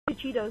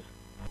cheaters.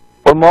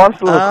 Well, Martin's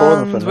still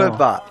recording And for we're now.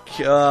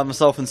 back.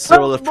 Myself and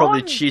Cyril have probably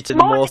Martin- cheated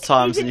Martin more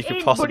times than you isn't could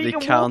in, possibly but he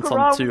can count walk on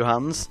around. 2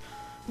 hands.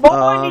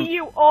 Only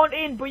you aren't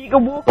in, but you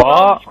can walk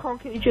around and just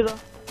can't kill each other.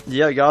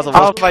 Yeah, guys, I How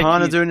was have I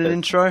kind of cheated? doing an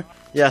intro.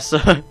 Yeah, so,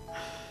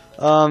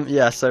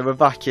 yeah, so we're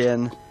back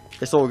in.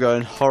 It's all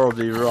going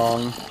horribly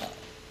wrong.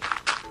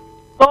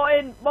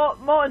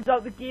 Martin's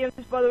out the games,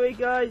 by the way,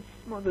 guys.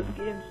 Martin's out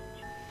the games.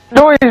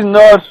 No, he's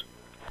not.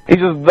 He's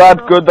just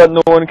that good that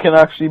no one can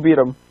actually beat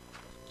him.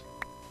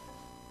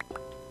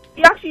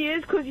 He actually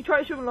is, because you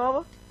tried to shoot him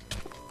lava.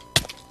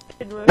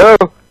 Didn't work. No,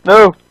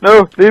 no,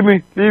 no, leave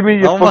me,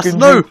 you Oh, fucking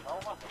no!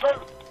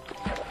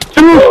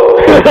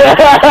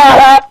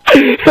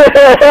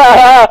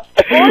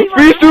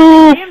 Free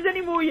stoof! Games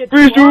anymore, you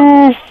Free twat.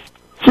 stoof!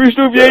 Free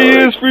stoof, yeah he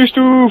is, free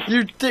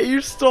stoof!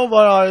 You stole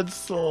my iron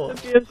sword.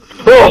 Games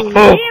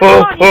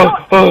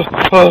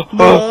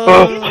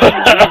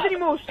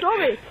anymore, stop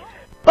it!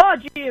 Ah,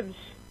 James!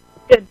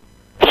 Good.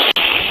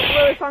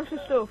 Well, thanks for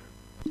stuff.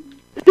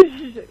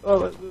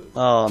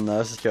 Oh no,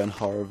 this is going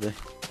horribly.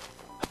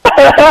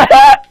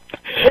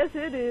 Yes,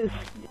 it is.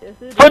 Yes,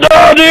 it is.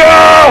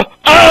 Banania!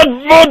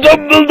 And for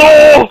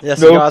Dumbledore! Yeah,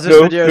 so guys, this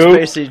video is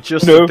basically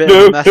just a bit of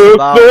a mess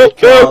about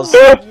because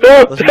no,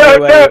 there's no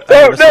way any of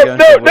us are going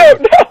to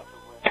win.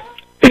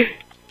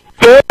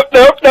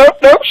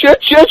 no, shit.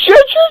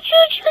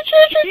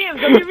 James,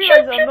 have you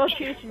realised I'm not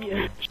chasing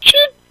you?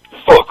 Shit,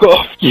 fuck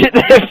off, get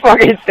that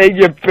fucking thing,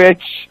 you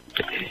bitch.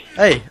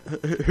 Hey,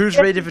 who's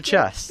ready for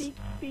chess?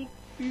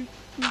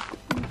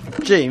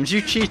 James,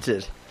 you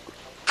cheated.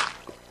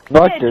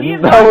 No, I Yeah, didn't,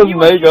 James, that was you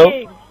Mego. were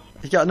cheating.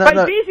 You got, no, Right,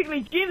 no.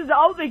 basically, James is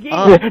out of the game.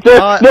 I placed,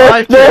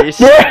 Right,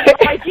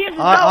 James is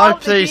now I out of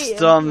the placed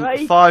game,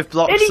 right? 5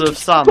 blocks Any of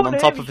sand on corner,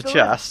 top every of a corner.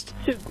 chest.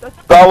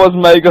 That was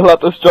Mego that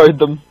destroyed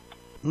them.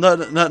 No,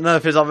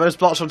 because those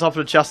blocks on top of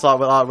the chest like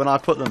when I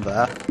put them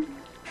there.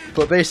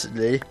 But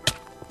basically,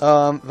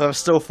 there were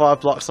still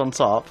 5 blocks on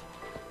top.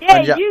 Yeah,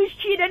 And you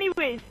cheat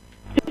anyways.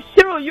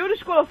 Cyril, you're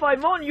disqualified.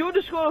 Martin, you're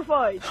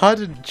disqualified. I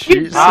didn't You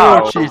cheat, Cyril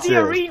out the cheated.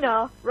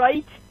 arena,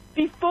 right?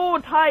 Before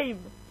time.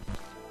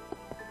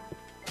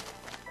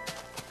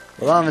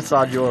 Well, I'm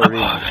inside your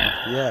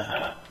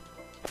arena.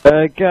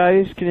 Yeah.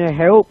 Guys, can you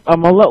help?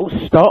 I'm a little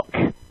stuck.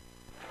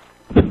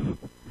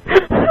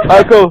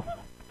 Michael,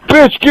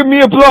 bitch, give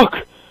me a block.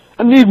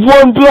 I need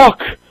 1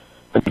 block.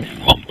 I need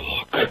 1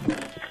 block.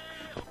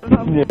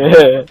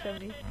 Yeah.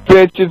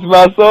 Bitch, it's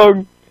my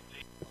song.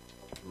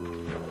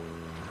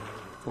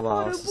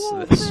 Wow, this is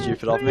a bit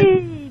stupid of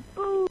me.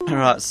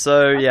 Right,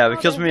 so yeah,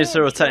 because me and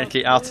Cyril are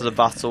technically out of the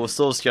battle, we're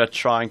still just going to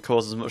try and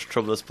cause as much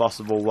trouble as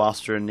possible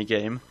whilst we're in the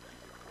game.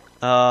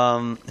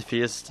 If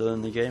he is still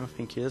in the game, I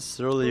think he is.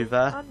 Cyril, are you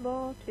there?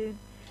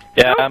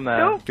 Yeah, I'm there.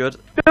 Nope. Good.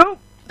 Nope.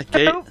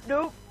 Okay,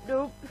 Nope.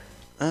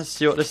 let's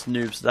see what this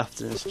noob's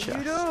left in his You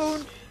chest.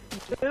 don't.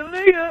 You little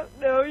nigga.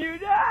 No, you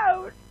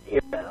don't.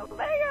 You little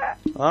nigga.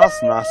 Oh,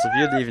 that's nice of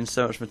you, leaving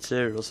so much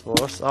materials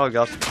for us. Oh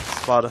god,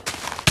 spider.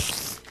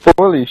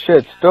 Holy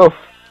shit, stuff.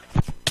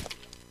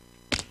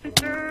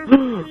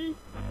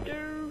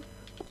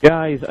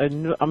 Guys,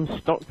 I'm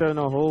stuck down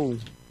a hole.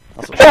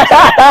 That's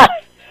what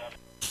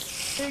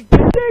she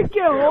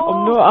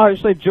I'm not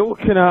actually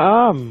joking,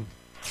 I am.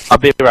 I'll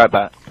be right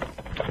back.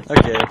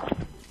 Okay.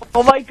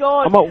 Oh my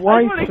god. I'm at I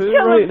wanna Y2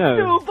 kill right him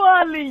now. so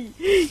badly.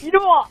 You know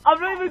what? I'm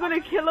not even gonna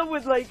kill him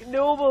with like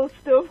normal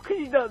stuff because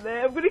he's not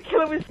there. I'm gonna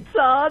kill him with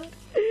sand.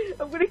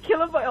 I'm gonna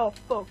kill him by. Oh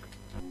fuck.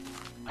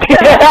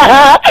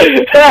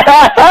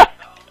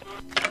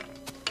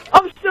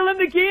 I'm still in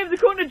the game. They're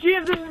going to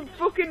James and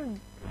fucking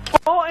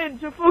Martin.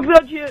 So fuck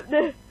that shit.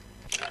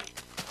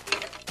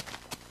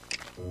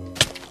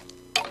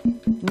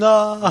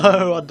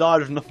 No, I died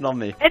with nothing on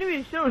me.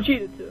 Anyway, still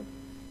cheated too.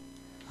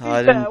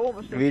 I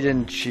we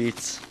didn't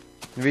cheat.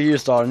 We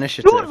used our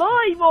initiative. Don't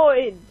lie,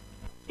 Martin.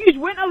 You just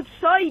went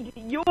outside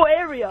your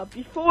area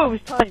before it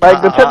was time.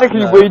 Like, technically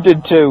no. we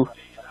did too.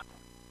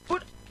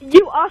 But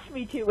you asked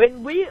me to,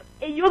 and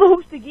you're the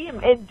host of the game,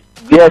 and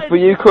Yes, but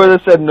you could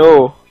have said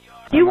no.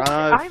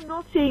 I'm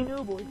not saying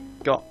no, boy.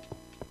 Got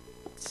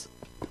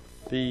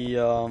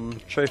the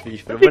trophy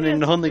for winning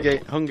the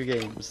Hunger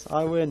Games.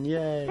 I win,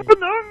 yay! I'm in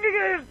the Hunger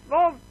Games,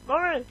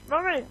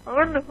 mommy,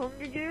 I'm in the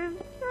Hunger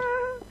Games.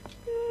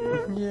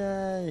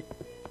 Yay!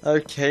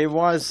 Okay,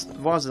 why is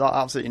there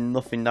absolutely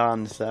nothing down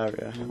in this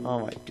area? Oh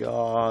my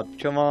god,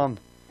 come on!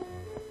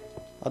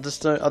 I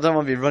don't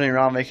want to be running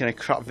around making a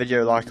crap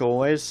video like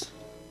always.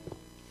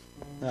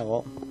 Yeah,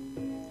 what?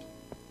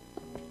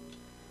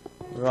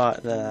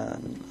 Right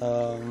then,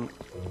 Oh,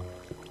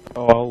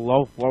 I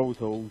love world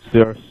holes.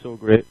 They're so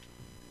great.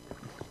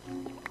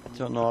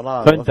 don't know what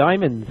I Found love.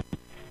 diamonds.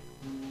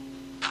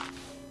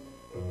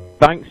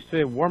 Thanks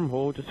to a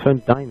wormhole, just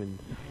found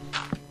diamonds.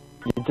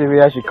 You do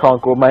realize you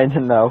can't go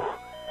mining now.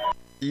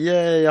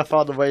 Yay, I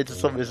found a way to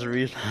somebody's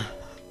arena.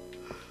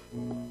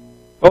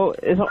 Oh,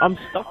 I'm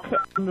stuck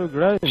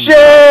underground.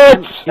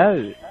 Shit!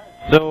 Out.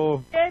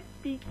 So,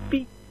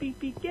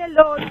 Get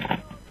lost.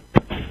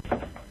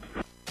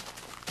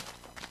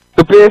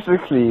 So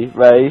basically,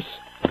 right,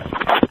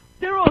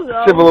 Cyril's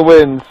out. Cyril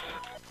wins.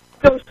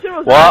 No,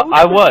 Cyril's What? out,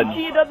 I because won?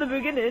 he cheated at the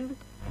beginning.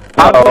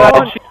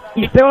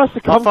 He still has to I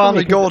come found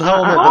to a me. gold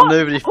helmet What? that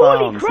nobody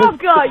Holy found. crap,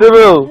 guys!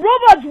 Cyril.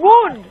 Robert's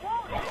won!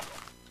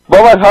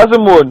 Robert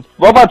hasn't won.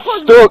 Robert's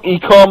stuck. He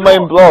can't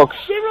mine blocks.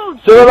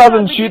 Cyril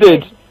hasn't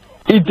cheated.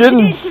 He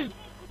didn't.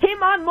 Him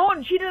and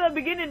Martin cheated at the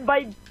beginning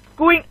by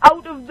going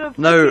out of the.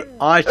 No, fucking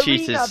I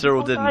cheated. arena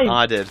Cyril before didn't. time.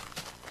 I did.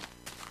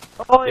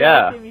 Oh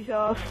Yeah.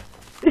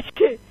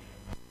 yeah.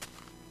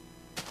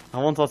 I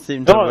want our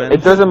team to No, win.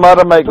 It doesn't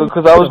matter, Michael,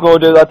 because I was going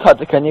to do that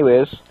tactic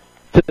anyways.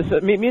 So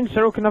me and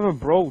Cyril can have a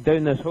brawl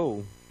down this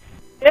hole.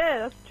 Yeah,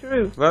 that's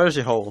true. Where is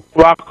your hole?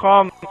 Well,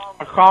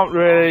 I can't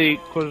really,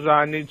 because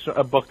I need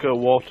a bucket of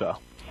water.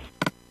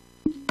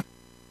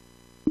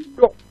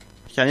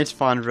 Okay, I need to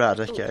find red.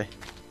 Okay.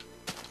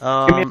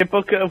 Give me a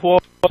bucket of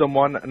water,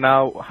 someone, and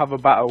I'll have a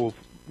battle with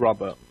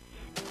Robert.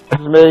 This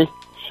is me.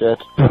 Shit.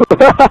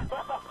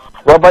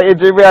 Robert, you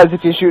do realise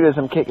if you shoot us,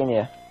 I'm kicking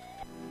you.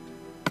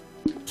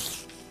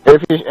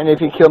 If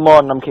you kill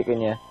Martin, I'm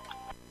kicking you.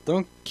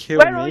 Don't kill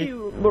Where are me.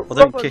 you? Well, don't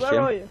Robert, kick where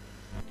him. are you?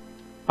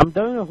 I'm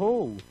down a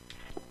hole.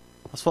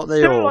 That's what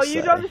they Cyril, all are you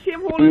say. down the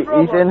same hole as He's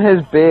Robert? in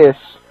his base.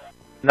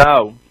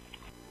 No.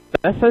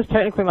 This is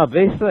technically my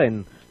base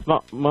then. It's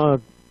my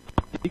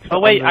Oh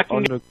wait, I can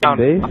on get the down.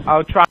 base.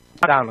 I'll try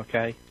down,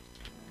 okay?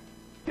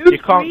 Who's You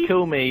can't free?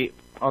 kill me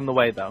on the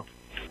way, though.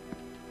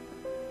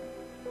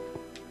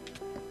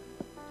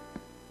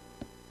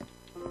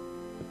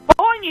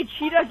 Oh, and you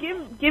cheater!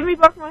 Give me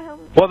back my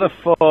helmet. What the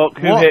fuck?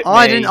 Who What? hit me?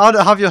 I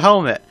don't have your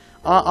helmet.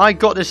 I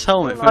got this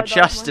helmet from a I don't have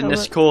chest my in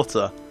this helmet.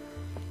 quarter.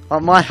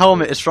 My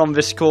helmet is from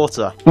this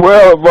quarter.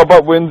 Well,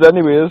 Robert wins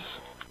anyways.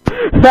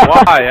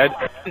 Why?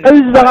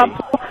 Who's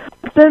that?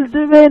 Still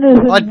doing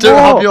anything. I don't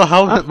have your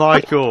helmet,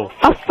 Michael.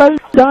 I found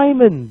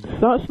diamonds.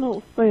 That's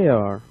not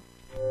fair.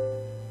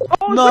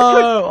 Oh,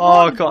 No!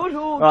 Oh, God.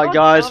 Right,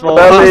 guys, well,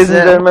 Well, that's ladies and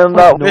it. gentlemen,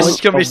 that This was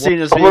is going to be seen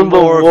as on being the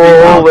more of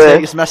wall the there.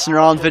 outtakes messing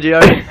around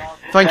video.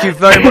 Thank you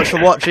very much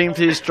for watching.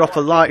 Please drop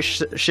a like,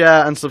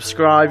 share and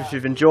subscribe if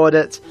you've enjoyed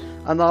it.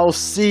 And I'll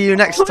see you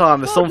next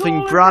time with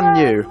something brand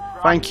new.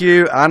 Thank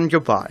you and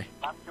goodbye.